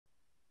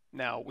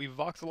Now, we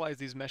voxelized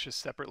these meshes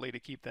separately to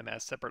keep them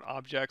as separate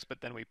objects,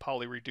 but then we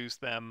poly reduce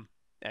them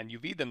and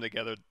UV them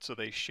together so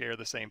they share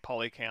the same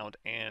poly count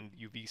and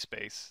UV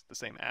space, the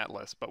same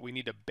atlas, but we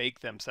need to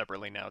bake them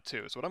separately now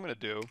too. So what I'm going to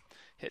do,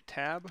 hit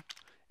tab,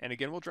 and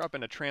again we'll drop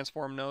in a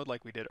transform node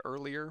like we did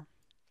earlier,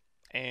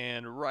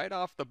 and right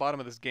off the bottom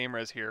of this game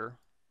res here,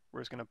 we're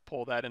just going to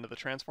pull that into the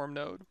transform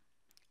node.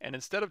 And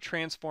instead of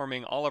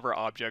transforming all of our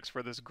objects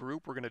for this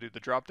group, we're going to do the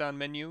drop down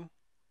menu,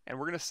 and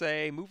we're going to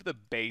say move the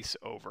base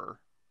over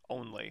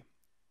only.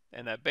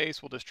 And that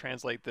base will just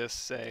translate this,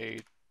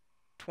 say,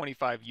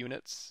 25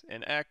 units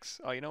in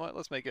X. Oh, you know what?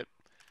 Let's make it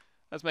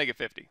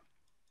 50.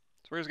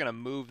 So we're just going to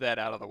move that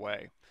out of the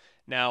way.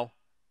 Now,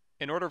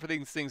 in order for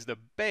these things to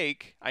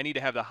bake, I need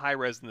to have the high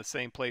res in the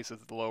same place as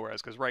the low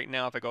res, because right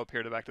now if I go up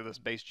here to back to this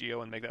base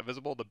geo and make that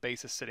visible, the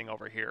base is sitting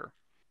over here.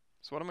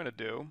 So what I'm going to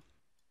do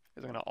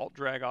is I'm going to alt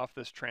drag off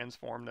this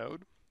transform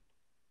node.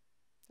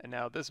 And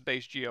now this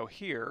base geo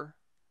here,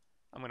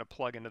 I'm going to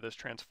plug into this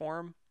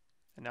transform.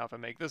 And now if I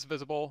make this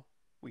visible,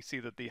 we see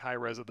that the high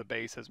res of the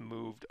base has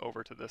moved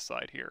over to this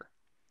side here.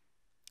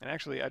 And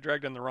actually, I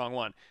dragged in the wrong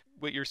one.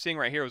 What you're seeing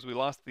right here is we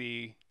lost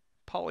the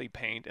poly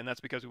paint, and that's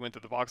because we went to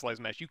the voxelized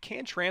mesh. You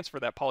can transfer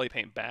that poly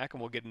paint back,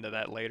 and we'll get into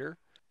that later.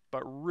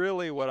 But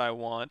really what I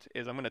want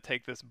is I'm going to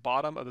take this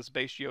bottom of this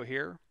base geo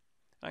here,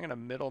 I'm going to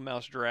middle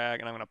mouse drag,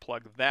 and I'm going to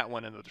plug that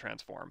one into the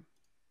transform.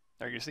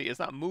 Now you see it's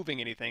not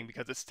moving anything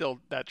because it's still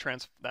that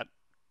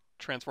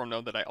transform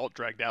node that I alt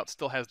dragged out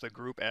still has the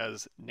group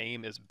as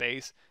name is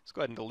base. Let's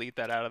go ahead and delete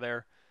that out of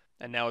there.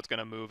 And now it's going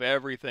to move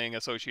everything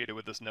associated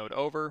with this node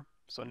over.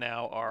 So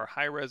now our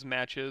high res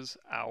matches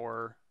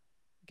our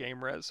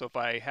game res. So if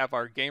I have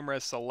our game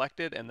res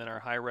selected and then our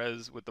high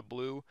res with the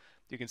blue,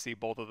 you can see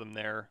both of them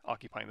there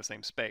occupying the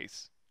same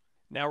space.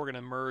 Now we're going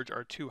to merge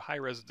our two high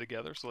res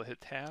together. So we'll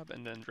hit tab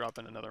and then drop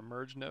in another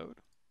merge node.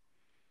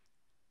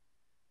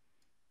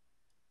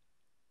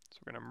 So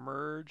we're going to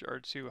merge our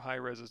two high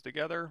reses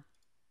together.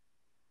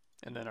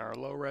 And then our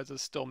low reses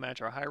still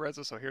match our high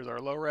reses. So here's our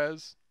low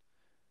res.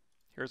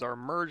 Here's our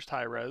merged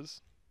high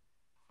res.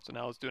 So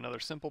now let's do another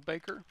simple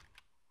baker.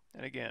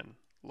 And again,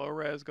 low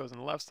res goes on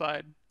the left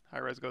side, high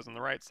res goes on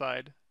the right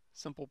side.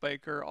 Simple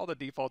baker, all the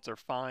defaults are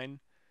fine.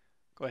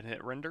 Go ahead and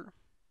hit render.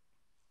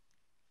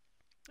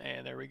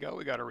 And there we go,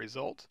 we got a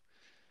result.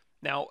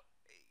 Now,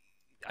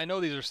 I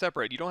know these are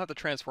separate. You don't have to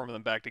transform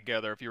them back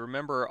together. If you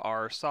remember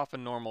our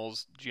soften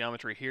normals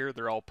geometry here,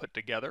 they're all put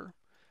together.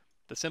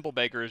 The simple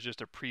baker is just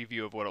a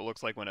preview of what it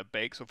looks like when it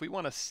bakes. So if we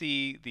want to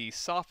see the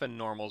soften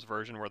normals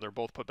version where they're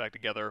both put back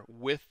together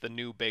with the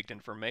new baked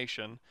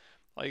information,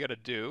 all you got to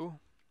do,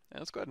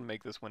 and let's go ahead and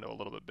make this window a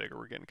little bit bigger.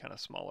 We're getting kind of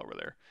small over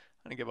there.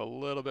 I'm going to give a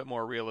little bit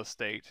more real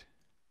estate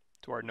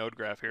to our node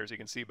graph here so you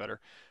can see better.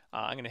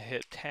 I'm going to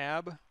hit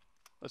tab.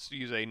 Let's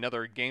use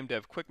another game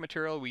dev quick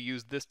material. We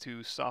use this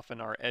to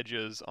soften our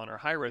edges on our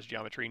high res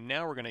geometry.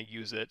 Now we're going to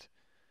use it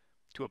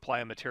to apply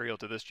a material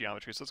to this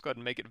geometry. So let's go ahead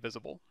and make it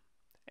visible.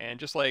 And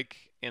just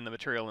like in the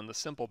material in the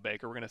simple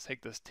baker, we're going to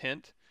take this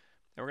tint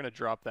and we're going to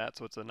drop that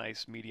so it's a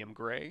nice medium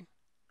gray.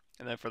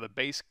 And then for the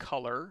base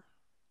color,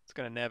 it's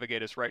going to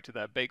navigate us right to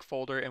that bake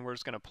folder, and we're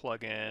just going to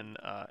plug in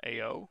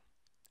AO.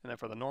 And then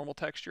for the normal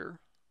texture,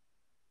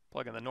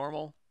 plug in the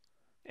normal,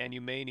 and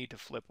you may need to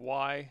flip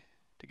Y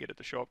to get it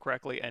to show up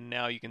correctly. And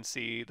now you can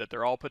see that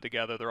they're all put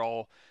together, they're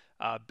all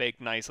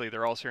baked nicely,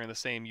 they're all sharing the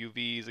same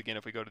UVs. Again,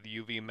 if we go to the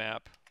UV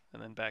map,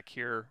 and then back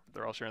here,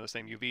 they're all sharing the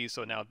same UVs.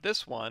 So now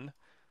this one,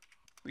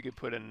 we could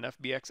put in an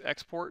FBX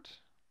export.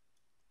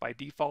 By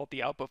default,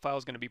 the output file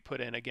is going to be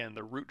put in, again,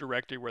 the root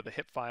directory where the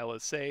HIP file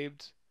is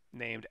saved,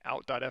 named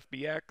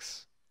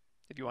out.fbx.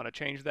 If you want to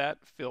change that,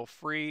 feel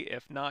free.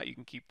 If not, you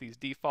can keep these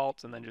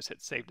defaults and then just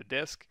hit save to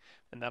disk,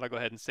 and that'll go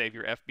ahead and save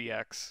your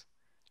FBX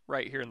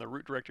right here in the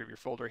root directory of your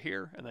folder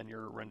here, and then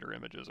your render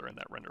images are in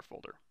that render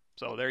folder.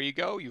 So there you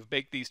go. You've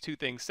baked these two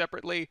things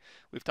separately.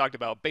 We've talked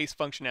about base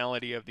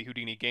functionality of the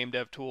Houdini game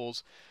dev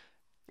tools,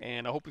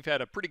 and I hope we've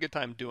had a pretty good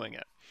time doing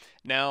it.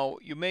 Now,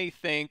 you may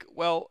think,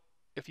 well,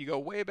 if you go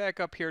way back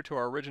up here to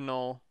our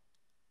original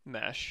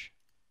mesh,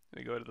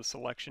 we go to the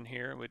selection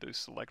here, and we do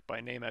select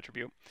by name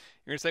attribute,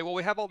 you're going to say, well,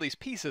 we have all these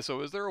pieces,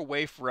 so is there a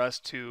way for us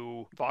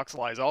to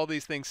voxelize all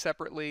these things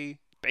separately,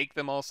 bake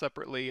them all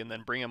separately, and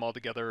then bring them all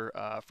together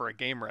for a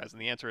game res?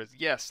 And the answer is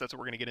yes, that's what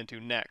we're going to get into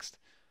next.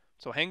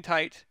 So hang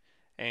tight,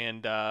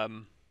 and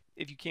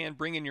if you can,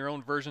 bring in your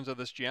own versions of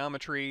this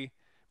geometry,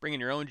 bring in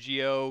your own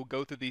geo,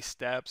 go through these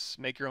steps,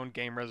 make your own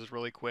game reses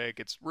really quick.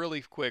 It's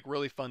really quick,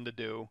 really fun to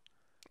do.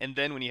 And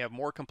then when you have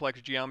more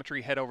complex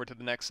geometry, head over to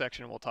the next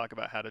section and we'll talk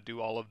about how to do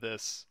all of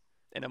this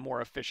in a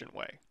more efficient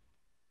way.